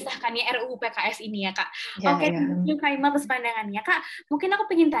segera disahkannya RUU PKS ini ya Kak. Oke, thank you Kak Imel atas pandangannya Kak. Mungkin aku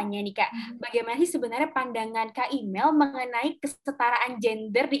pengen tanya nih Kak, bagaimana sih sebenarnya pandangan Kak Imel mengenai kesetaraan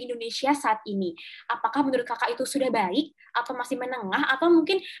gender di Indonesia saat ini? Apakah menurut Kakak itu sudah baik, atau masih menengah, atau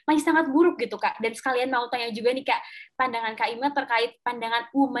mungkin masih sangat buruk gitu Kak? Dan sekalian mau tanya juga nih Kak, pandangan Kak Imel terkait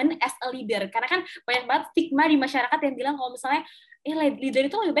pandangan woman as a leader, karena kan banyak banget stigma di masyarakat yang bilang kalau misalnya leader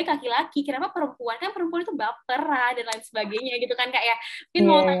itu lebih baik laki-laki, kenapa perempuan itu baperan dan lain sebagainya gitu kan Kak ya. Mungkin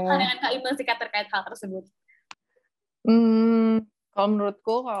mau tanya dengan Kak Imel sih Kak terkait hal tersebut. Kalau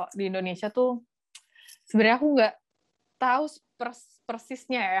menurutku kalau di Indonesia tuh sebenarnya aku nggak tahu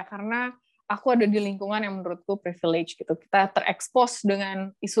persisnya ya, karena aku ada di lingkungan yang menurutku privilege gitu. Kita terekspos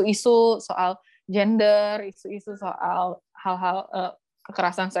dengan isu-isu soal gender, isu-isu soal hal-hal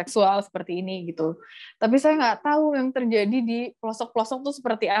kekerasan seksual seperti ini gitu. Tapi saya nggak tahu yang terjadi di pelosok-pelosok tuh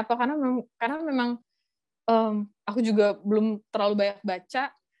seperti apa, karena memang aku juga belum terlalu banyak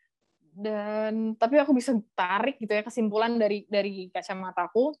baca, tapi aku bisa tarik gitu ya kesimpulan dari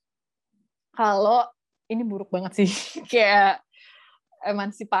kacamataku kalau ini buruk banget sih. Kayak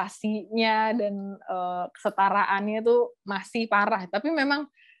emansipasinya dan kesetaraannya itu masih parah. Tapi memang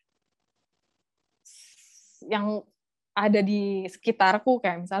yang ada di sekitarku,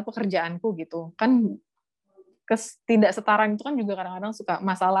 kayak misalnya pekerjaanku gitu, kan ketidaksetaraan itu kan juga kadang-kadang suka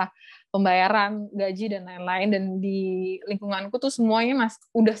masalah pembayaran gaji dan lain-lain, dan di lingkunganku tuh semuanya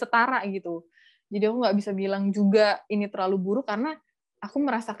udah setara gitu. Jadi aku nggak bisa bilang juga ini terlalu buruk, karena aku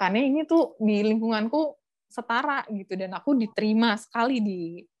merasakannya ini tuh di lingkunganku setara gitu, dan aku diterima sekali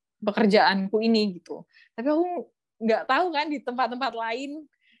pekerjaanku ini gitu. Tapi aku nggak tahu kan di tempat-tempat lain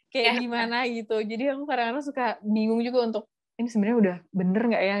kayak gimana gitu. Jadi aku kadang-kadang suka bingung juga untuk ini sebenarnya udah bener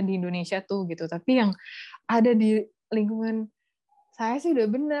nggak ya di Indonesia tuh gitu. Tapi yang ada di lingkungan saya sih udah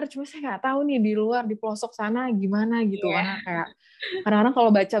bener, cuma saya nggak tahu nih di luar, di pelosok sana gimana gitu. Karena kayak kadang-kadang kalau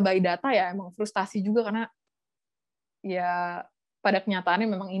baca by data ya emang frustasi juga karena ya pada kenyataannya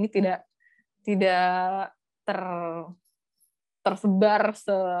memang ini tidak tersebar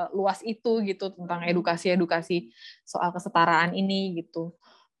seluas itu gitu tentang edukasi soal kesetaraan ini gitu.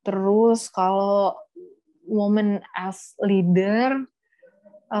 Terus kalau woman as leader,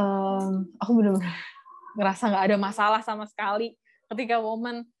 aku benar-benar ngerasa nggak ada masalah sama sekali ketika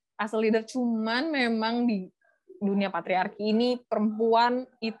woman as a leader. Cuman memang di dunia patriarki ini perempuan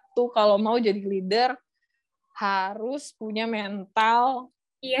itu kalau mau jadi leader harus punya mental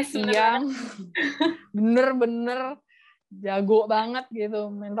yang bener-bener jago banget gitu,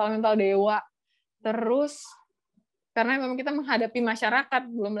 mental dewa. Terus karena memang kita menghadapi masyarakat,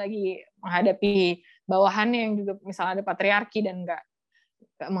 belum lagi menghadapi bawahannya yang juga misalnya ada patriarki dan nggak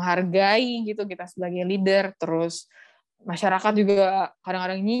menghargai gitu kita sebagai leader. Terus masyarakat juga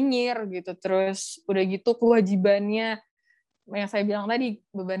kadang-kadang nyinyir gitu. Terus udah gitu kewajibannya yang saya bilang tadi,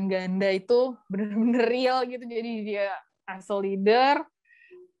 beban ganda itu benar-benar real gitu. Jadi dia as a leader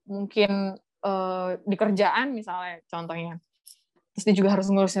mungkin di kerjaan misalnya contohnya, terus dia juga harus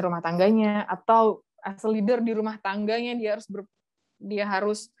ngurusin rumah tangganya, atau as a leader di rumah tangganya dia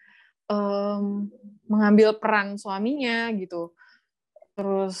harus mengambil peran suaminya gitu.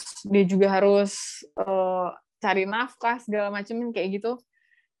 Terus dia juga harus cari nafkah segala macam kayak gitu.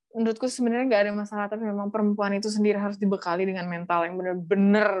 Menurutku sebenarnya nggak ada masalah, tapi memang perempuan itu sendiri harus dibekali dengan mental yang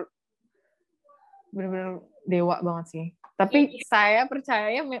benar-benar dewa banget sih. Tapi saya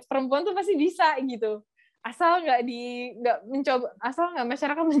percaya perempuan tuh pasti bisa gitu. Asal nggak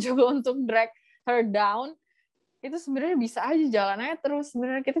masyarakat mencoba untuk drag her down, itu sebenarnya bisa aja jalan aja terus.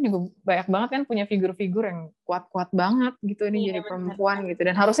 Sebenarnya kita juga banyak banget kan punya figur-figur yang kuat-kuat banget gitu ini jadi perempuan gitu.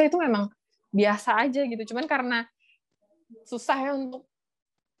 Dan harusnya itu memang biasa aja gitu. Cuman karena susah ya untuk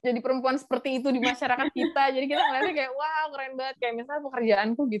jadi perempuan seperti itu di masyarakat kita. Jadi kita ngeliatnya kayak wow keren banget, kayak misalnya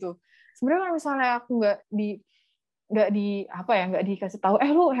pekerjaanku gitu. Sebenarnya kalau misalnya aku nggak dikasih tahu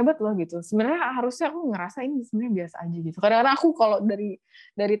lu hebat loh gitu, sebenarnya harusnya aku ngerasa ini sebenarnya biasa aja gitu. Kadang-kadang aku kalau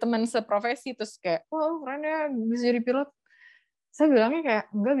dari teman seprofesi terus kayak keren ya bisa jadi pilot, saya bilangnya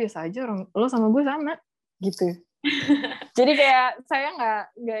kayak enggak, biasa aja, orang lo sama gue sama gitu. Jadi kayak saya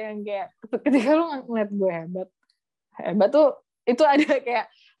nggak yang kayak ketika lo ngeliat gue hebat tuh itu ada kayak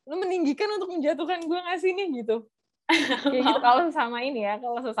lo meninggikan untuk menjatuhkan gue nggak sih nih gitu. Kayak gitu kalau sama ini ya,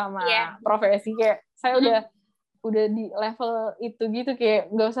 kalau sesama profesi kayak saya udah di level itu gitu, kayak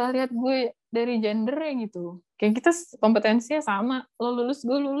nggak usah lihat gue dari gendernya gitu, kayak kita kompetensinya sama, lo lulus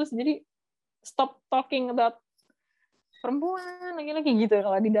gue lulus, jadi stop talking about perempuan laki-laki gitu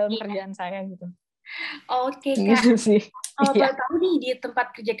kalau di dalam kerjaan saya gitu. Oke gitu Kak, sih. kalau boleh tahu nih di tempat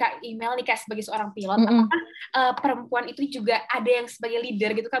kerja Kak Email nih Kak sebagai seorang pilot, apakah perempuan itu juga ada yang sebagai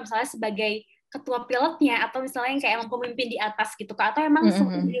leader gitu Kak, misalnya sebagai ketua pilotnya atau misalnya yang kayak emang pemimpin di atas gitu Kak, atau emang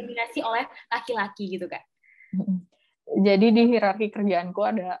semua didominasi oleh laki-laki gitu Kak? Jadi di hierarki kerjaanku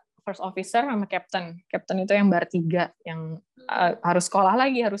ada first officer sama captain. Captain itu yang bar 3, yang harus sekolah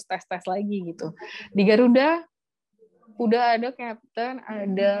lagi, harus tes-tes lagi gitu. Di Garuda udah ada captain,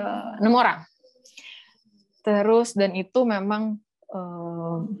 ada 6 orang. Terus dan itu memang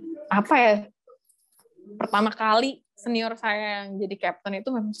pertama kali senior saya yang jadi captain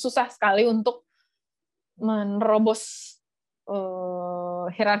itu memang susah sekali untuk menerobos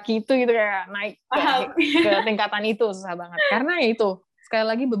hierarki itu gitu, kayak naik ke tingkatan itu susah banget karena ya itu sekali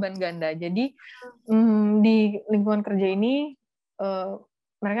lagi beban ganda. Jadi di lingkungan kerja ini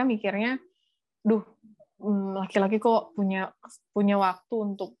mereka mikirnya, laki-laki kok punya waktu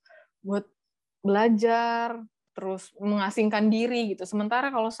untuk buat belajar terus mengasingkan diri gitu.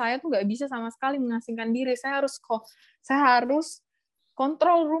 Sementara kalau saya tuh nggak bisa sama sekali mengasingkan diri. Saya harus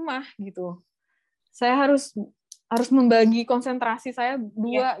kontrol rumah gitu. Saya harus membagi konsentrasi saya 2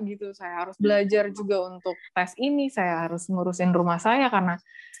 gitu. Saya harus belajar juga untuk tes ini, saya harus ngurusin rumah saya karena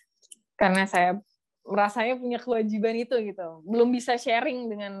saya merasanya punya kewajiban itu gitu. Belum bisa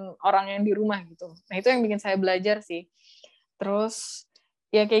sharing dengan orang yang di rumah gitu. Nah, itu yang bikin saya belajar sih. Terus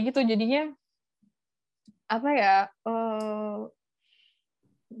ya kayak gitu jadinya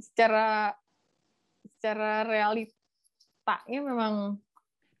secara realitanya memang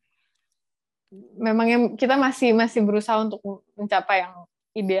yang kita masih berusaha untuk mencapai yang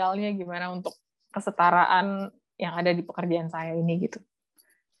idealnya gimana untuk kesetaraan yang ada di pekerjaan saya ini gitu.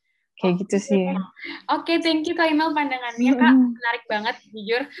 Kayak gitu sih. Oke, thank you Kak Imel pandangannya Kak, menarik banget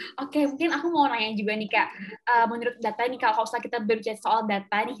jujur. Oke, mungkin aku mau nanya juga nih Kak, menurut data nih Kak, kalau kita berbicara soal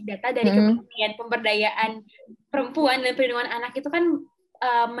data nih, data dari Kementerian Pemberdayaan Perempuan dan Perlindungan Anak itu kan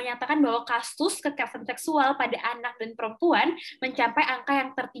menyatakan bahwa kasus kekerasan seksual pada anak dan perempuan mencapai angka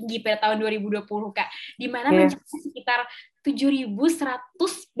yang tertinggi pada tahun 2020 Kak, di mana mencapai sekitar 7.191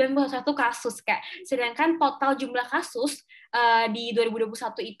 kasus Kak. Sedangkan total jumlah kasus di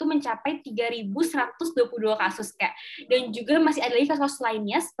 2021 itu mencapai 3.122 kasus Kak. Dan juga masih ada lagi kasus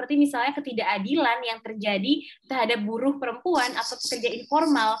lainnya seperti misalnya ketidakadilan yang terjadi terhadap buruh perempuan atau pekerja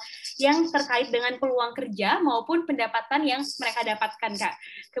informal yang terkait dengan peluang kerja maupun pendapatan yang mereka dapatkan Kak.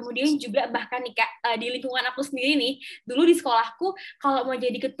 Kemudian juga bahkan nih Kak, di lingkungan aku sendiri nih, dulu di sekolahku kalau mau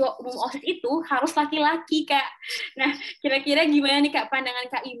jadi ketua umum OSIS itu harus laki-laki Kak. Nah, kira-kira gimana nih Kak pandangan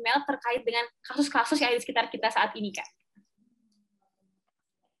Kak Imel terkait dengan kasus-kasus yang ada di sekitar kita saat ini Kak?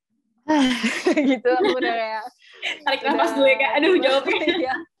 Gitu aku udah kayak tarik nafas dulu ya Kak, aduh jawabnya.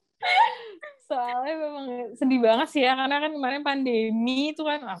 Ya. Soalnya memang sedih banget sih ya, karena kan kemarin pandemi itu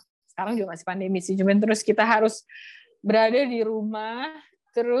kan, sekarang juga masih pandemi sih, cuman terus kita harus berada di rumah,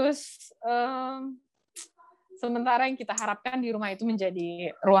 terus sementara yang kita harapkan di rumah itu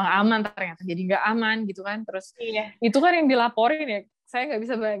menjadi ruang aman, ternyata jadi nggak aman gitu kan. Terus itu kan yang dilaporin ya, saya nggak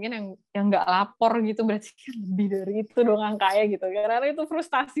bisa bayangin yang nggak lapor gitu, berarti kan lebih dari itu dong angkanya gitu, karena itu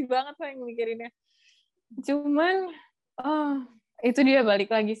frustasi banget saya mikirinnya. Cuman itu dia balik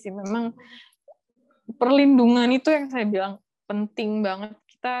lagi sih, memang perlindungan itu yang saya bilang penting banget.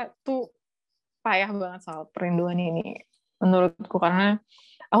 Kita tuh payah banget soal perlindungan ini menurutku, karena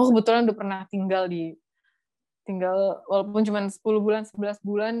aku kebetulan udah pernah tinggal walaupun cuma 10 bulan 11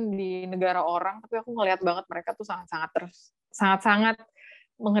 bulan di negara orang, tapi aku ngelihat banget mereka tuh sangat-sangat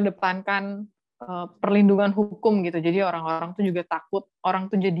mengedepankan perlindungan hukum gitu. Jadi orang-orang tuh juga takut, orang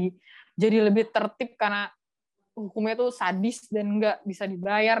tuh jadi lebih tertib karena hukumnya tuh sadis dan nggak bisa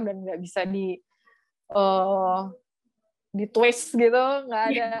dibayar dan nggak bisa di twist gitu,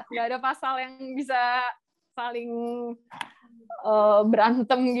 nggak ada pasal yang bisa saling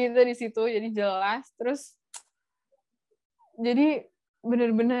berantem gitu di situ, jadi jelas. Terus jadi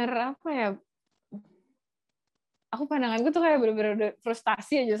benar-benar apa ya, aku pandanganku tuh kayak benar-benar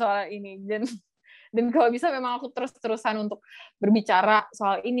frustasi aja soal ini, dan kalau bisa memang aku terus-terusan untuk berbicara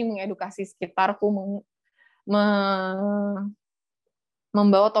soal ini, mengedukasi sekitarku,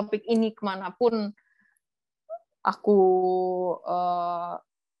 membawa topik ini kemanapun aku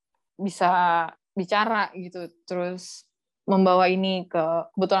bisa bicara gitu, terus membawa ini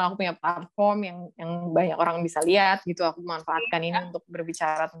kebetulan aku punya platform yang banyak orang bisa lihat gitu, aku manfaatkan ini untuk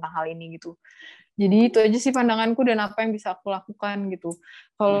berbicara tentang hal ini gitu. Jadi itu aja sih pandanganku dan apa yang bisa aku lakukan gitu.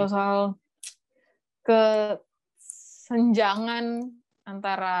 Kalau soal kesenjangan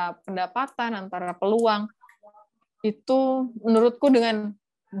antara pendapatan, antara peluang, itu menurutku dengan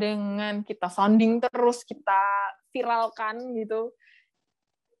kita sounding terus, kita viralkan gitu,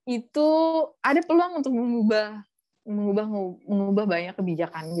 itu ada peluang untuk mengubah banyak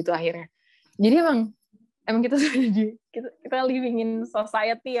kebijakan gitu akhirnya. Jadi emang kita living in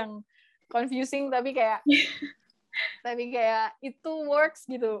society yang confusing, tapi kayak itu works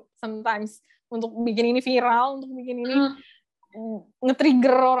gitu sometimes, untuk bikin ini viral, untuk bikin ini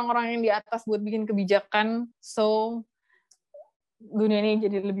nge-trigger orang-orang yang di atas buat bikin kebijakan, so dunia ini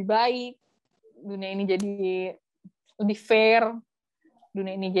jadi lebih baik, dunia ini jadi lebih fair,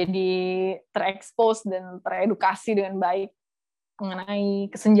 dunia ini jadi terekspos dan teredukasi dengan baik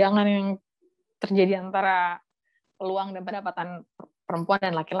mengenai kesenjangan yang terjadi antara peluang dan pendapatan perempuan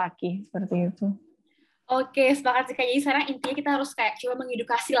dan laki-laki, seperti itu. Oke, sepakat sih Kak. Jadi sekarang intinya kita harus kayak coba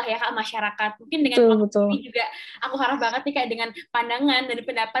mengedukasi lah ya Kak masyarakat. Mungkin dengan ini juga aku harap banget nih Kak, dengan pandangan dan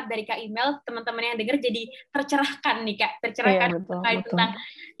pendapat dari Kak Imel, teman-teman yang dengar jadi tercerahkan nih Kak, terkait tentang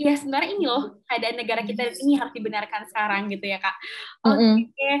ya sebenarnya ini loh keadaan negara kita, ini harus dibenarkan sekarang gitu ya Kak.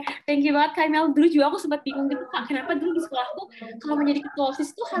 Oke, thank you banget Kak Imel. Dulu juga aku sempat bingung gitu Kak, kenapa dulu di sekolahku kalau menjadi ketua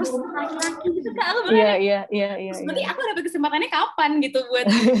OSIS tuh harus laki-laki gitu Kak. Iya. Seperti aku dapat kesempatannya kapan gitu buat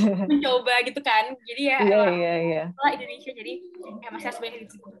mencoba gitu kan. Jadi ya setelah Indonesia, jadi masih harus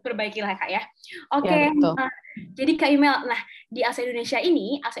diperbaiki lah Kak ya. Oke, jadi Kak Imel, nah di ASA Indonesia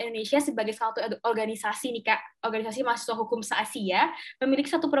ini, ASA Indonesia sebagai salah satu organisasi nih Kak, organisasi mahasiswa hukum se-Asia, memiliki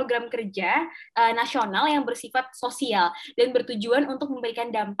satu program kerja nasional yang bersifat sosial dan bertujuan untuk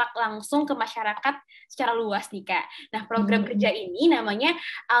memberikan dampak langsung ke masyarakat secara luas nih Kak. Nah program kerja ini namanya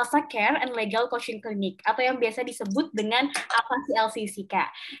ALSA Care and Legal Coaching Clinic, atau yang biasa disebut dengan ALSA CLCC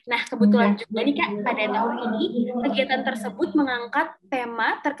Kak. Nah kebetulan juga nih Kak, pada tahun ini kegiatan tersebut mengangkat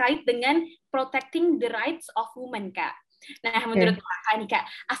tema terkait dengan protecting the rights of women Kak. Nah, menurut Kakak nih Kak,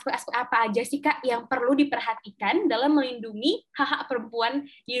 aspek-aspek apa aja sih Kak yang perlu diperhatikan dalam melindungi hak-hak perempuan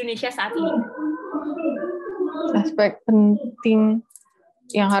di Indonesia saat ini? Aspek penting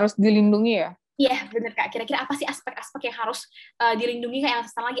yang harus dilindungi ya? Iya, bener Kak. Kira-kira apa sih aspek-aspek yang harus dilindungi Kak, yang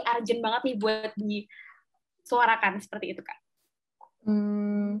sekarang lagi urgent banget nih buat disuarakan seperti itu Kak?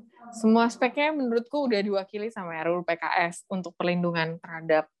 Semua aspeknya menurutku udah diwakili sama RUU PKS untuk perlindungan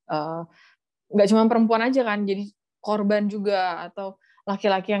terhadap nggak cuma perempuan aja kan, jadi korban juga atau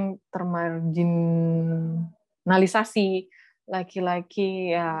laki-laki yang termarginalisasi,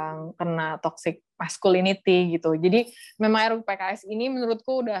 laki-laki yang kena toxic masculinity gitu. Jadi memang RUU PKS ini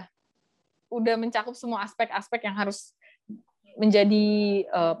menurutku udah mencakup semua aspek-aspek yang harus menjadi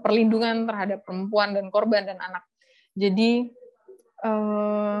perlindungan terhadap perempuan dan korban dan anak. Jadi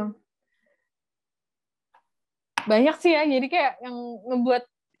banyak sih ya, jadi kayak yang ngebuat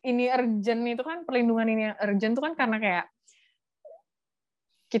ini urgent itu kan, perlindungan ini yang urgent itu kan karena kayak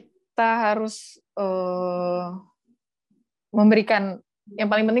kita harus memberikan, yang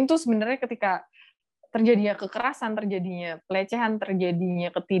paling penting tuh sebenarnya ketika terjadinya kekerasan, terjadinya pelecehan,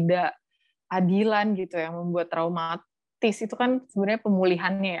 terjadinya ketidakadilan gitu yang membuat traumatis, itu kan sebenarnya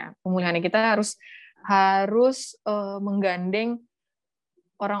pemulihannya ya. Pemulihannya kita harus menggandeng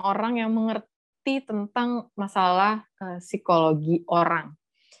orang-orang yang mengerti tentang masalah psikologi orang.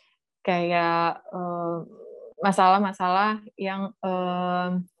 Kayak masalah-masalah yang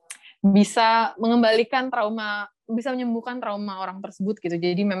bisa mengembalikan trauma, bisa menyembuhkan trauma orang tersebut gitu.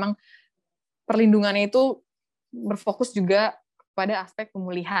 Jadi memang perlindungannya itu berfokus juga pada aspek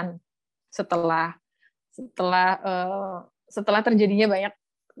pemulihan setelah terjadinya banyak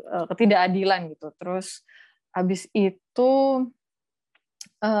ketidakadilan gitu. Terus habis itu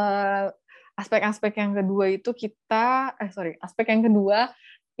aspek yang kedua itu aspek yang kedua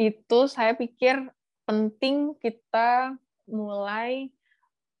itu saya pikir penting kita mulai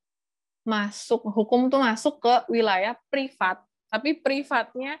hukum tuh masuk ke wilayah privat, tapi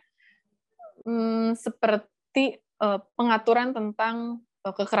privatnya seperti pengaturan tentang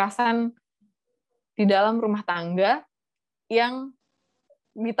kekerasan di dalam rumah tangga yang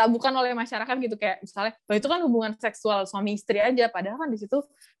ditabukan oleh masyarakat gitu, kayak misalnya itu kan hubungan seksual suami istri aja, padahal kan di situ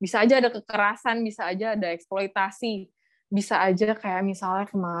bisa aja ada kekerasan, bisa aja ada eksploitasi, bisa aja kayak misalnya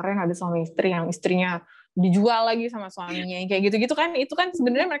kemarin ada suami istri yang istrinya dijual lagi sama suaminya, kayak gitu-gitu kan, itu kan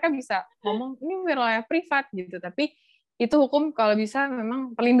sebenarnya mereka bisa ngomong ini wilayah privat gitu, tapi itu hukum kalau bisa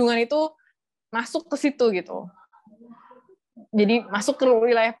memang perlindungan itu masuk ke situ gitu. Jadi masuk ke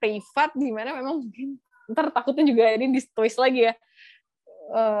wilayah privat di mana memang mungkin ntar takutnya juga ini di-twist lagi ya.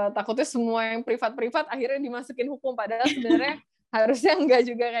 Takutnya semua yang privat-privat akhirnya dimasukin hukum, padahal sebenarnya harusnya enggak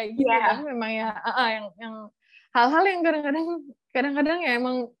juga kayak gitu. Tapi memang ya yang hal-hal yang kadang-kadang ya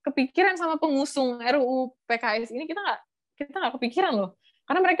emang kepikiran sama pengusung RUU PKS ini, kita nggak kepikiran loh,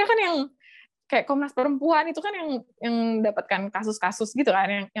 karena mereka kan yang kayak Komnas Perempuan itu kan yang mendapatkan kasus-kasus gitu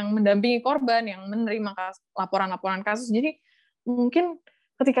kan, yang mendampingi korban, yang menerima laporan-laporan kasus. Jadi mungkin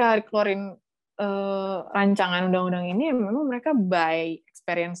ketika keluarin rancangan undang-undang ini memang mereka by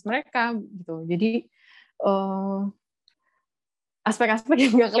experience mereka gitu. Jadi aspek-aspek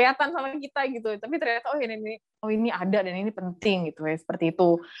yang nggak kelihatan sama kita gitu, tapi ternyata ini ada dan ini penting gitu ya, seperti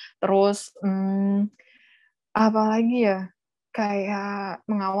itu. Terus apa lagi ya, kayak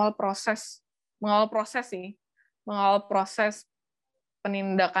mengawal proses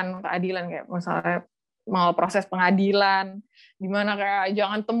penindakan keadilan, kayak misalnya mengawal proses pengadilan, dimana kayak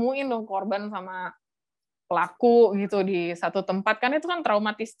jangan temuin dong korban sama pelaku gitu di satu tempat, kan itu kan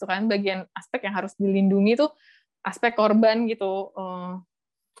traumatis tuh kan, bagian aspek yang harus dilindungi tuh aspek korban gitu.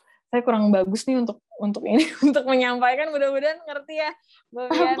 Saya kurang bagus nih untuk ini untuk menyampaikan, mudah-mudahan ngerti ya Mbak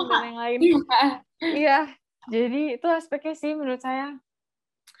Bian dan yang lain. Iya, jadi itu aspeknya sih menurut saya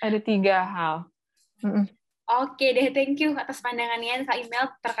ada 3 hal. Oke deh, thank you atas pandangannya Kak Imel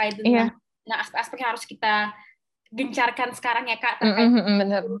terkait dengan aspek-aspek yang harus kita gencarkan sekarang ya Kak,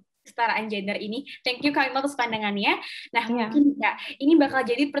 terkait kesetaraan gender ini. Thank you Kak Imel atas pandangannya. Nah, mungkin Kak, ini bakal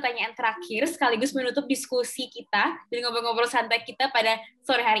jadi pertanyaan terakhir sekaligus menutup diskusi kita dan ngobrol-ngobrol santai kita pada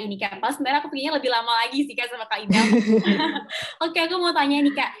sore hari ini Kak. Pas sebenarnya aku pengennya lebih lama lagi sih Kak sama Kak Imel. Oke, aku mau tanya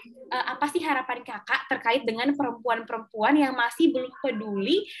nih Kak, apa sih harapan Kakak terkait dengan perempuan-perempuan yang masih belum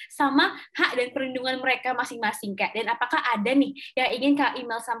peduli sama hak dan perlindungan mereka masing-masing Kak? Dan apakah ada nih yang ingin Kak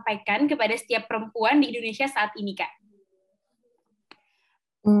Imel sampaikan kepada setiap perempuan di Indonesia saat ini Kak?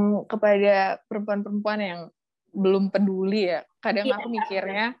 Kepada perempuan-perempuan yang belum peduli ya, kadang aku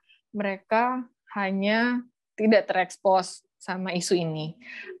mikirnya mereka hanya tidak terekspos sama isu ini,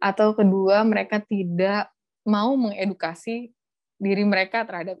 atau kedua mereka tidak mau mengedukasi diri mereka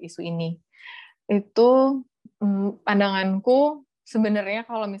terhadap isu ini. Itu pandanganku sebenarnya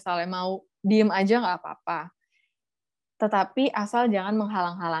kalau misalnya mau diem aja nggak apa-apa. Tetapi asal jangan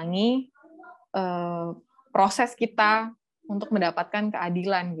menghalang-halangi proses kita untuk mendapatkan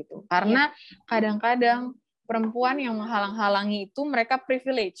keadilan gitu. Karena kadang-kadang perempuan yang menghalang-halangi itu mereka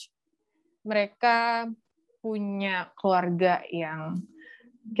privilege. Mereka punya keluarga yang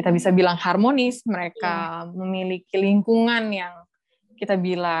kita bisa bilang harmonis, mereka memiliki lingkungan yang kita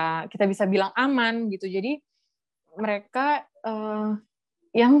bisa bilang aman gitu. Jadi mereka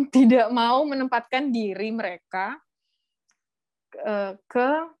yang tidak mau menempatkan diri mereka ke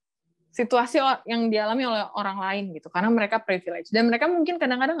situasi yang dialami oleh orang lain gitu, karena mereka privilege dan mereka mungkin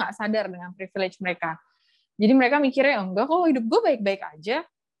kadang-kadang nggak sadar dengan privilege mereka. Jadi mereka mikirnya enggak kok hidup gue baik-baik aja.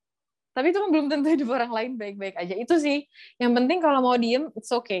 Tapi itu kan belum tentu hidup orang lain baik-baik aja. Itu sih. Yang penting kalau mau diem, it's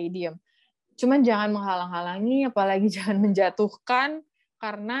okay, diem. Cuman jangan menghalang-halangi, apalagi jangan menjatuhkan,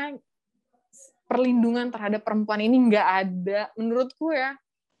 karena perlindungan terhadap perempuan ini nggak ada, menurutku ya,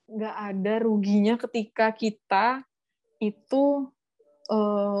 nggak ada ruginya ketika kita itu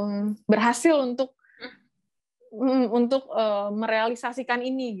berhasil untuk merealisasikan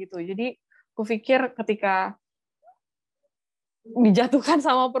ini gitu. Jadi aku pikir ketika dijatuhkan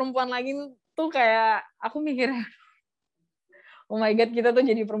sama perempuan lagi tuh kayak aku mikir oh my god kita tuh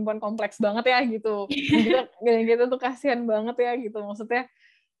jadi perempuan kompleks banget ya gitu. Kita tuh kasihan banget ya gitu. Maksudnya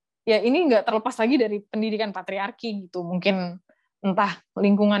ya ini nggak terlepas lagi dari pendidikan patriarki gitu. Mungkin entah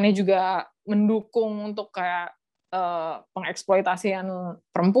lingkungannya juga mendukung untuk kayak pengeksploitasian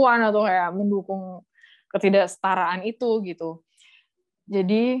perempuan atau kayak mendukung ketidaksetaraan itu gitu.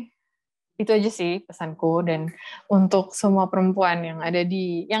 Jadi itu aja sih pesanku, dan untuk semua perempuan yang ada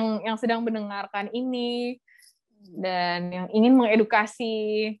yang sedang mendengarkan ini dan yang ingin mengedukasi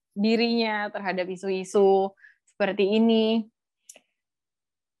dirinya terhadap isu-isu seperti ini,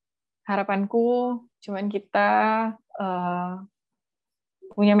 harapanku cuman kita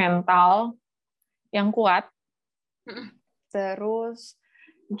punya mental yang kuat, terus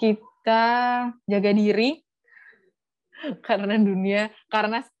kita jaga diri.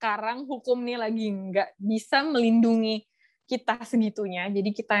 Karena sekarang hukum nih lagi nggak bisa melindungi kita segitunya, jadi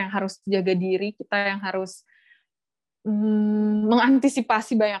kita yang harus jaga diri, kita yang harus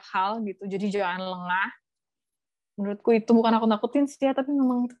mengantisipasi banyak hal gitu, jadi jangan lengah. Menurutku itu bukan aku nakutin sih ya, tapi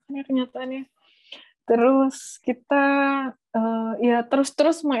memang itu kan ya kenyataannya. Terus kita ya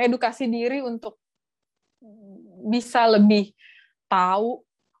terus mengedukasi diri untuk bisa lebih tahu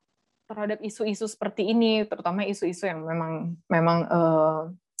terhadap isu-isu seperti ini, terutama isu-isu yang memang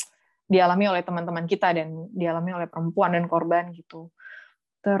dialami oleh teman-teman kita dan dialami oleh perempuan dan korban gitu.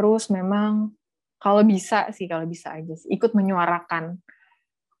 Terus memang kalau bisa aja sih ikut menyuarakan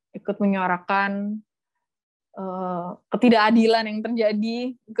ketidakadilan yang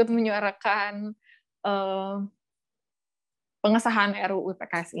terjadi, ikut menyuarakan pengesahan RUU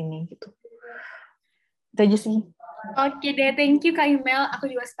PKS ini gitu. Itu aja sih. Oke deh, thank you Kak Imel. Aku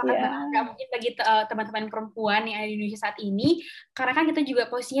juga sepakat banget. Gak mungkin bagi teman-teman perempuan yang ada di Indonesia saat ini, karena kan kita juga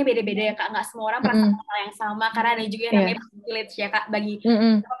posisinya beda-beda ya Kak. Nggak semua orang merasakan hal yang sama, karena ada juga yang namanya privilege ya Kak, bagi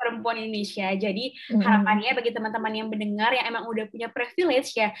perempuan Indonesia. Jadi harapannya bagi teman-teman yang mendengar, yang emang udah punya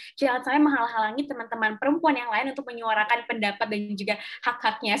privilege ya, jangan sampai menghalang-halangi teman-teman perempuan yang lain untuk menyuarakan pendapat dan juga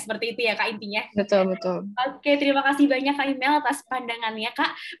hak-haknya. Seperti itu ya Kak intinya. Betul. Oke, terima kasih banyak Kak Imel atas pandangannya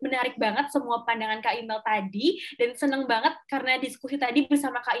Kak. Menarik banget semua pandangan Kak Imel tadi, dan senang banget karena diskusi tadi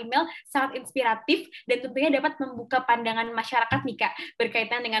bersama Kak Imel sangat inspiratif dan tentunya dapat membuka pandangan masyarakat nih Kak,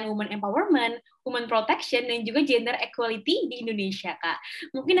 berkaitan dengan women empowerment, women protection, dan juga gender equality di Indonesia Kak.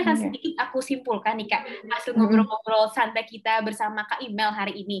 Mungkin akan sedikit aku simpulkan nih Kak, hasil ngobrol-ngobrol santai kita bersama Kak Imel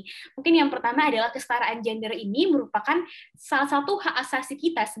hari ini. Mungkin yang pertama adalah kesetaraan gender ini merupakan salah satu hak asasi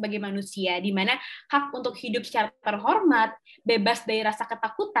kita sebagai manusia, di mana hak untuk hidup secara terhormat, bebas dari rasa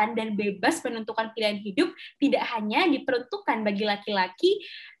ketakutan, dan bebas menentukan pilihan hidup tidak hanya diperuntukkan bagi laki-laki,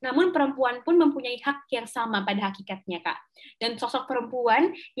 namun perempuan pun mempunyai hak yang sama pada hakikatnya, Kak. Dan sosok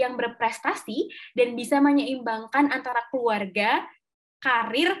perempuan yang berprestasi dan bisa menyeimbangkan antara keluarga,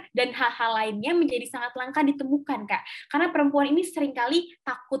 karir, dan hal-hal lainnya menjadi sangat langka ditemukan, Kak. Karena perempuan ini seringkali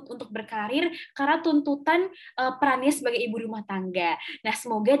takut untuk berkarir karena tuntutan perannya sebagai ibu rumah tangga. Nah,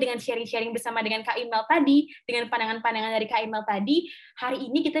 semoga dengan sharing-sharing bersama dengan Kak Imel tadi, dengan pandangan-pandangan dari Kak Imel tadi, hari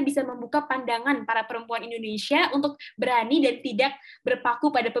ini kita bisa membuka pandangan para perempuan Indonesia untuk berani dan tidak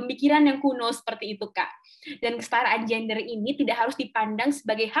berpaku pada pemikiran yang kuno seperti itu, Kak. Dan kesetaraan gender ini tidak harus dipandang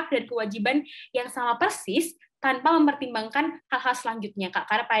sebagai hak dan kewajiban yang sama persis, tanpa mempertimbangkan hal-hal selanjutnya, Kak.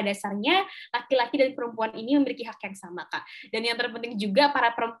 Karena pada dasarnya, laki-laki dan perempuan ini memiliki hak yang sama, Kak. Dan yang terpenting juga, para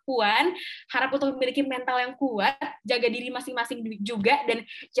perempuan harap untuk memiliki mental yang kuat, jaga diri masing-masing juga, dan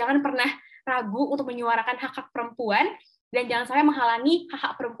jangan pernah ragu untuk menyuarakan hak-hak perempuan, dan jangan sampai menghalangi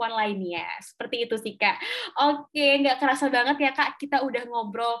hak-hak perempuan lainnya. Seperti itu sih, Kak. Oke, nggak kerasa banget ya, Kak, kita udah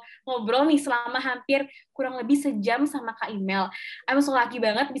ngobrol nih selama hampir kurang lebih sejam sama Kak Imel. I'm so lucky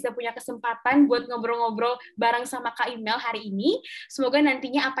banget bisa punya kesempatan buat ngobrol-ngobrol bareng sama Kak Imel hari ini. Semoga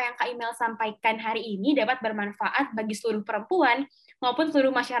nantinya apa yang Kak Imel sampaikan hari ini dapat bermanfaat bagi seluruh perempuan maupun seluruh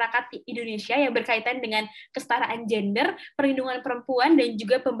masyarakat Indonesia yang berkaitan dengan kesetaraan gender, perlindungan perempuan, dan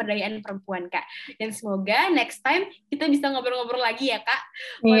juga pemberdayaan perempuan, Kak. Dan semoga next time kita bisa ngobrol-ngobrol lagi ya, Kak.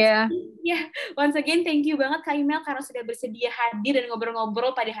 Once again, thank you banget Kak Imel karena sudah bersedia hadir dan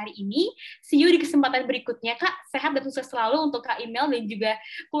ngobrol-ngobrol pada hari ini. See you di kesempatan berikutnya, Kak. Sehat dan sukses selalu untuk Kak Imel dan juga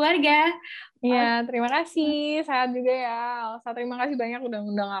keluarga. Iya, terima kasih. Sehat juga ya, Alsa. Terima kasih banyak udah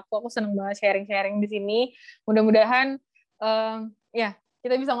ngundang aku. Aku seneng banget sharing-sharing di sini. Mudah-mudahan ya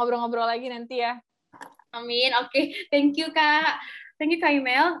kita bisa ngobrol-ngobrol lagi nanti ya. Amin. Oke, thank you Kak. Thank you Kak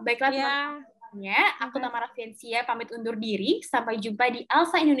Imel. Baiklah teman-temannya, aku Tamara Fiensia pamit undur diri. Sampai jumpa di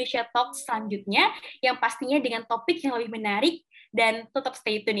Alsa Indonesia Talk selanjutnya yang pastinya dengan topik yang lebih menarik, dan tetap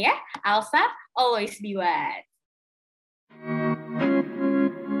stay tune ya. Alsa, always be one.